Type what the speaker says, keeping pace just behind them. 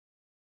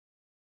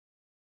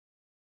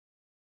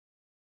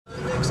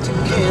next to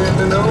kin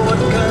to know what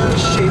kind of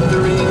shape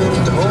they're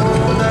in. To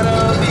home that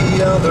I'll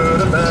be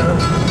Alberta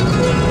bound.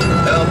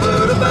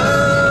 Alberta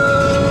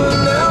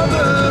bound,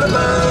 Alberta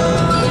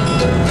bound.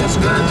 It's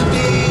good to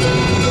be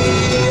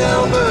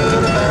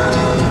Alberta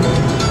bound.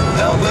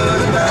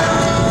 Alberta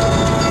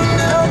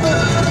bound,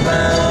 Alberta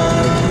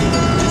bound.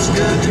 It's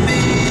good to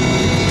be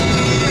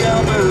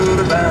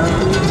Alberta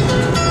bound.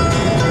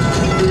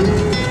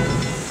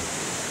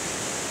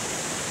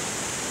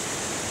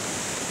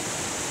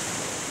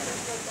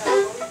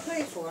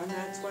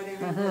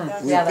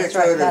 Yeah, that's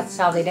right. That's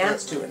how they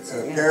dance to it.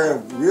 A pair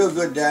of real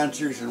good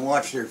dancers and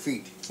watch their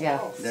feet. Yeah.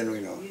 Then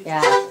we know.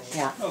 Yeah,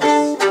 yeah.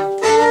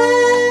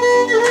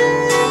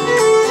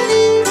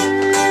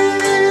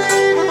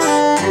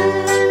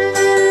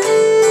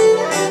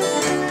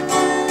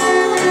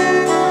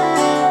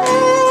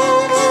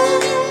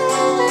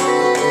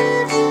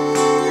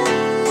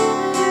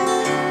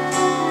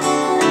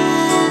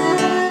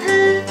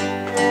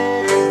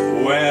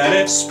 When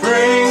it's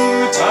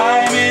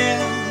springtime in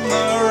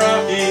the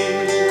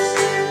Rockies,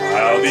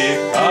 I'll be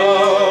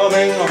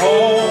coming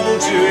home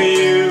to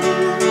you,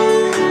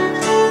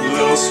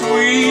 little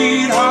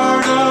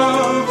sweetheart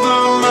of the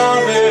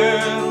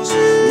mountains,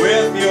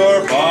 with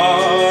your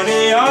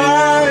bonny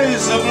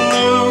eyes of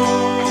blue.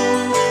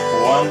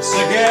 Once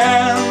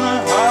again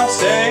I'll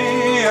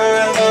say I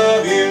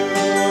love you,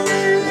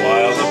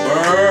 while the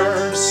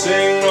birds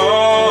sing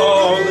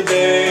all the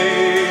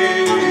day.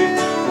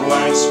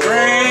 When spring